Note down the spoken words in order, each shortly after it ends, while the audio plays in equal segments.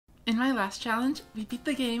In my last challenge, we beat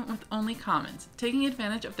the game with only commons, taking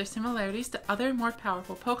advantage of their similarities to other more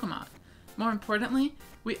powerful Pokemon. More importantly,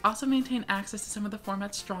 we also maintain access to some of the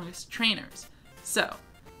format's strongest trainers. So,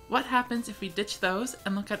 what happens if we ditch those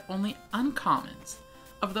and look at only uncommons?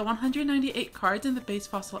 Of the 198 cards in the base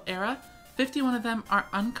fossil era, 51 of them are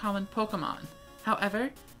uncommon Pokemon.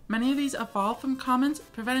 However, many of these evolve from commons,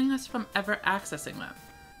 preventing us from ever accessing them.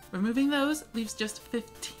 Removing those leaves just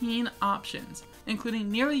 15 options,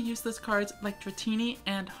 including nearly useless cards like Dratini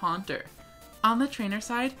and Haunter. On the trainer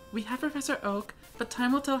side, we have Professor Oak, but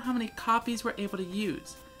time will tell how many copies we're able to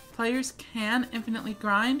use. Players can infinitely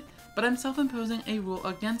grind, but I'm self-imposing a rule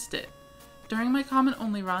against it. During my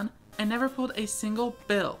common-only run, I never pulled a single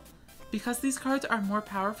bill. Because these cards are more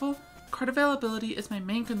powerful, card availability is my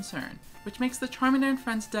main concern, which makes the Charmander and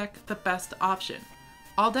Friends deck the best option.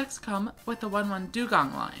 All decks come with the 1/1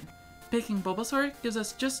 Dugong line. Picking Bulbasaur gives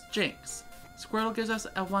us just Jinx. Squirtle gives us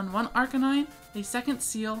a 1/1 Arcanine, a second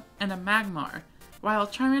Seal, and a Magmar, while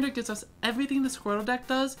Charmander gives us everything the Squirtle deck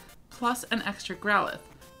does, plus an extra Growlithe.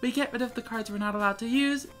 We get rid of the cards we're not allowed to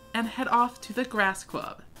use, and head off to the Grass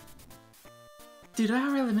Club. Due to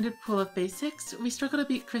our limited pool of basics, we struggle to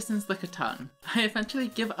beat Kristen's Lickitung. I eventually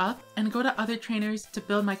give up and go to other trainers to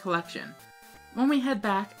build my collection. When we head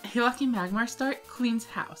back, a lucky Magmar start cleans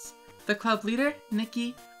house. The club leader,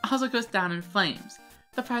 Nikki, also goes down in flames.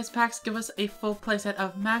 The prize packs give us a full playset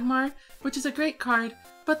of Magmar, which is a great card,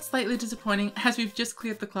 but slightly disappointing as we've just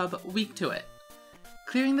cleared the club weak to it.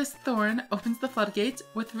 Clearing this thorn opens the floodgates,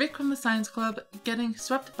 with Rick from the Science Club getting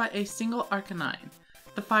swept by a single Arcanine.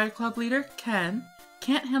 The Fire Club leader, Ken,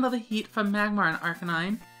 can't handle the heat from Magmar and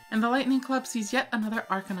Arcanine, and the Lightning Club sees yet another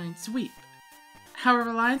Arcanine sweep. Our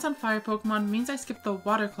reliance on Fire Pokemon means I skip the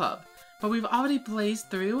Water Club, but we've already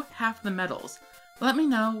blazed through half the medals. Let me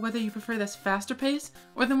know whether you prefer this faster pace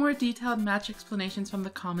or the more detailed match explanations from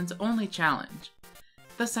the Commons Only challenge.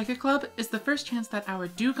 The Psychic Club is the first chance that our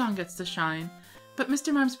Dugong gets to shine, but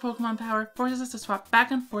Mr. Mime's Pokemon power forces us to swap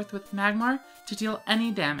back and forth with Magmar to deal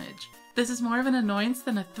any damage. This is more of an annoyance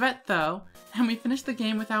than a threat though, and we finish the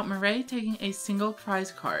game without Murray taking a single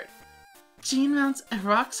prize card. Jean mounts a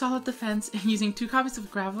rock-solid defense using 2 copies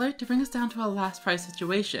of Graveler to bring us down to a last prize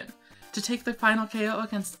situation. To take the final KO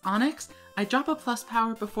against Onyx, I drop a plus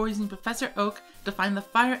power before using Professor Oak to find the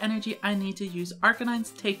fire energy I need to use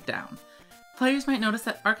Arcanine's takedown. Players might notice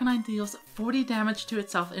that Arcanine deals 40 damage to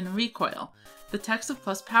itself in recoil. The text of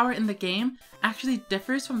plus power in the game actually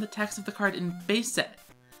differs from the text of the card in base set.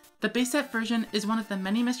 The base set version is one of the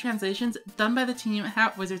many mistranslations done by the team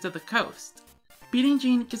at Wizards of the Coast. Beating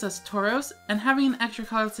Jean gives us Tauros, and having an extra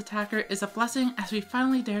colorless attacker is a blessing as we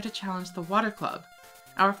finally dare to challenge the Water Club.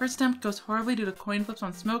 Our first attempt goes horribly due to coin flips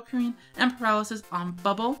on Smokescreen and paralysis on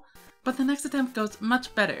Bubble, but the next attempt goes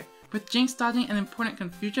much better, with Jinx dodging an important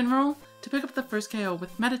confusion roll to pick up the first KO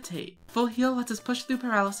with Meditate. Full heal lets us push through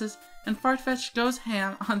paralysis, and Farfetch'd goes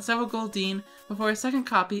ham on several Goldeen before a second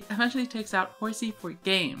copy eventually takes out Horsey for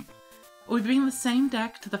game. We bring the same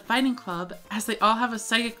deck to the Fighting Club as they all have a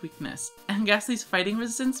psychic weakness, and Ghastly's fighting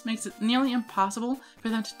resistance makes it nearly impossible for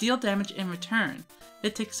them to deal damage in return.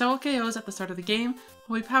 It takes several KOs at the start of the game,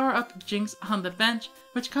 while we power up Jinx on the bench,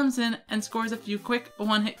 which comes in and scores a few quick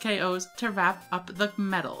one-hit KOs to wrap up the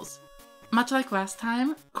medals. Much like last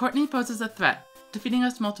time, Courtney poses a threat, defeating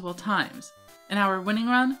us multiple times. In our winning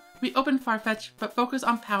run, we open Farfetch but focus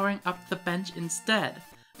on powering up the bench instead.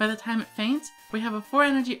 By the time it faints, we have a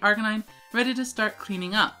 4-energy Arcanine ready to start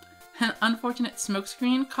cleaning up. An unfortunate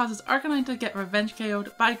Smokescreen causes Arcanine to get revenge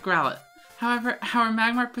KO'd by Growlithe. However, our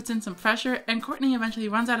Magmar puts in some pressure and Courtney eventually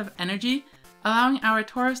runs out of energy, allowing our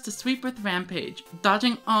Tauros to sweep with Rampage,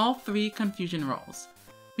 dodging all 3 confusion rolls.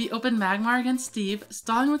 We open Magmar against Steve,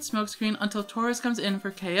 stalling with Smokescreen until Tauros comes in for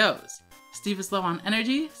KOs. Steve is low on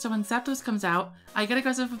energy, so when Zapdos comes out, I get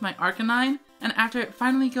aggressive with my Arcanine, and after it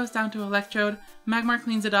finally goes down to Electrode, Magmar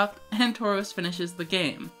cleans it up, and Tauros finishes the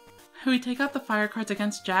game. We take out the fire cards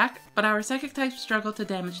against Jack, but our psychic types struggle to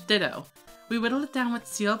damage Ditto. We whittle it down with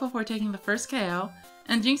Seal before taking the first KO,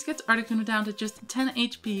 and Jinx gets Articuno down to just 10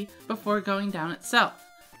 HP before going down itself,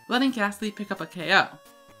 letting Ghastly pick up a KO.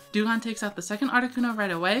 Dugong takes out the second Articuno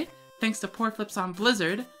right away, thanks to poor flips on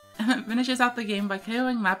Blizzard, and then finishes out the game by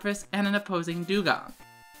KOing Lapras and an opposing Dugong.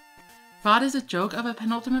 Rod is a joke of a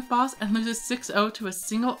penultimate boss and loses 6-0 to a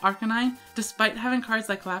single Arcanine despite having cards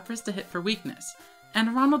like Lapras to hit for weakness,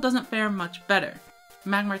 and Ronald doesn't fare much better.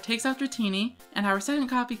 Magmar takes out Dratini, and our second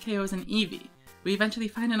copy KOs an Eevee. We eventually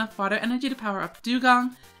find enough water energy to power up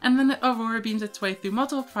Dugong, and then Aurora beams its way through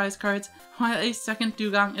multiple prize cards while a second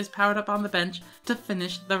Dugong is powered up on the bench to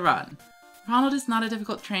finish the run. Ronald is not a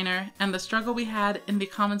difficult trainer, and the struggle we had in the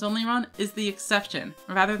Commons Only run is the exception,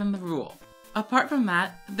 rather than the rule. Apart from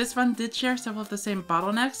that, this run did share several of the same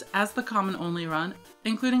bottlenecks as the Common Only run,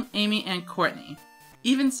 including Amy and Courtney.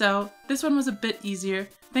 Even so, this one was a bit easier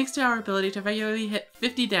thanks to our ability to regularly hit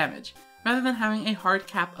 50 damage, rather than having a hard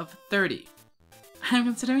cap of 30. I am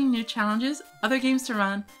considering new challenges, other games to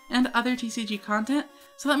run, and other TCG content,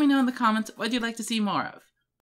 so let me know in the comments what you'd like to see more of.